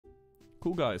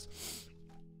Cool guys.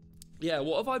 Yeah,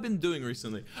 what have I been doing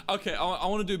recently? Okay, I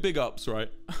want to do big ups, right?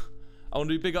 I want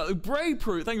to do big ups. Bray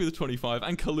Pro, thank you for the 25.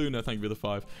 And Kaluna, thank you for the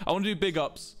 5. I want to do big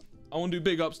ups. I want to do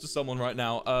big ups to someone right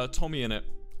now. TommyInnit.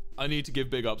 I need to give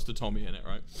big ups to TommyInnit,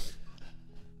 right?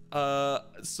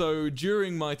 So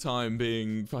during my time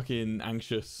being fucking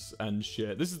anxious and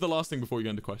shit, this is the last thing before you go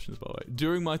into questions, by the way.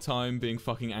 During my time being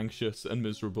fucking anxious and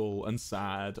miserable and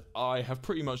sad, I have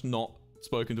pretty much not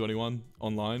spoken to anyone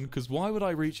online, because why would I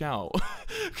reach out?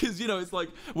 Because, you know, it's like,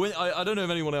 when I don't know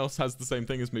if anyone else has the same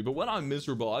thing as me, but when I'm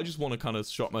miserable, I just want to kind of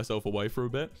shut myself away for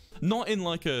a bit. Not in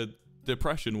like a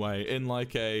depression way, in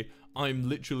like a, I'm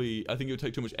literally, I think it would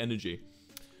take too much energy.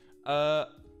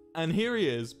 And here he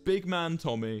is, big man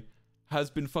Tommy,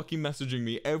 has been fucking messaging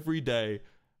me every day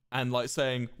and like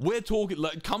saying, we're talking,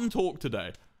 like, come talk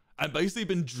today. And basically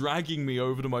been dragging me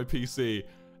over to my PC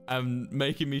and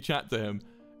making me chat to him.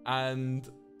 And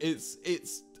it's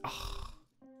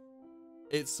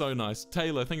so nice.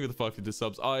 Taylor, thank you for the 550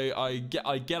 subs. I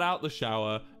get out the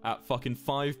shower at fucking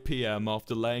 5 PM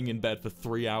after laying in bed for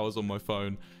 3 hours on my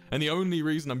phone. And the only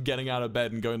reason I'm getting out of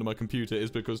bed and going to my computer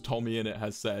is because TommyInnit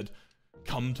has said,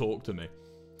 come talk to me.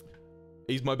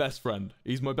 He's my best friend.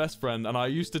 He's my best friend, and I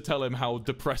used to tell him how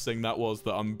depressing that was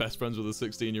that I'm best friends with a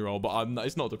 16-year-old, but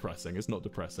it's not depressing. It's not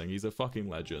depressing. He's a fucking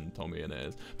legend, TommyInnit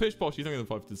is. Pish Posh, you think of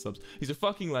the 5 subs. He's a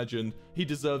fucking legend. He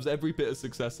deserves every bit of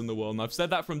success in the world, and I've said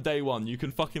that from day one. You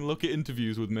can fucking look at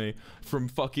interviews with me from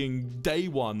fucking day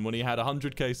one when he had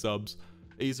 100k subs.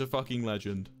 He's a fucking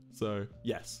legend. So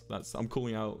yes, I'm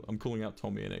calling out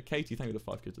TommyInnit. Katie, thank you for the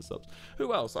 5 kids subs.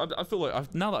 Who else? I feel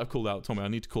like now that I've called out Tommy, I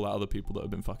need to call out other people that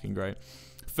have been fucking great.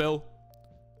 Phil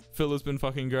has been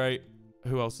fucking great.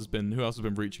 Who else has been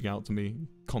reaching out to me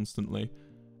constantly?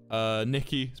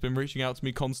 Nikki has been reaching out to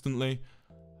me constantly.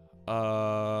 Oh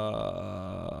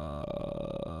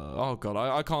god,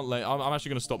 I can't let. I'm actually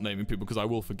gonna stop naming people because I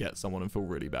will forget someone and feel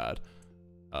really bad.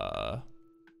 I'd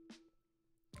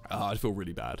feel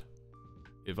really bad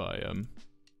if I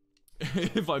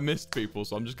if I missed people,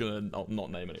 so I'm just gonna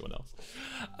not name anyone else.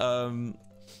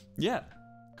 Yeah,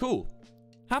 cool.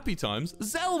 Happy times.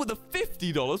 Zell with the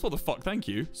 $50. What the fuck? Thank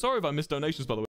you. Sorry if I missed donations, by the way.